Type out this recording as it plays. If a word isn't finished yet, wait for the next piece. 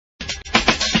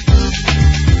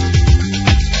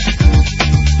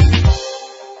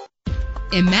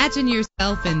Imagine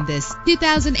yourself in this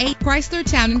 2008 Chrysler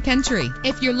Town & Country.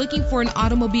 If you're looking for an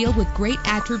automobile with great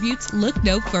attributes, look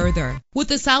no further.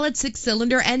 With a solid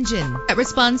 6-cylinder engine that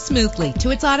responds smoothly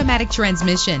to its automatic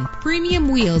transmission, premium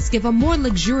wheels give a more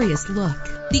luxurious look.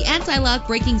 The anti-lock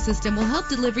braking system will help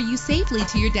deliver you safely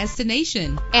to your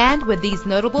destination. And with these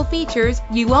notable features,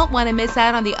 you won't want to miss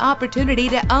out on the opportunity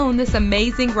to own this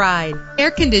amazing ride.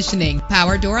 Air conditioning,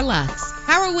 power door locks,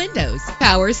 power windows,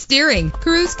 power steering,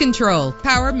 cruise control,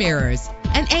 power mirrors,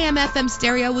 an AM/FM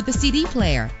stereo with a CD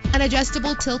player, an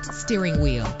adjustable tilt steering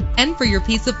wheel. And for your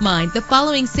peace of mind, the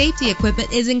following safety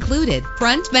equipment is included: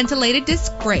 front ventilated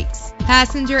disc brakes,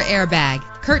 passenger airbag,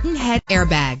 curtain head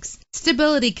airbags,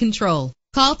 stability control.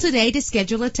 Call today to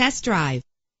schedule a test drive.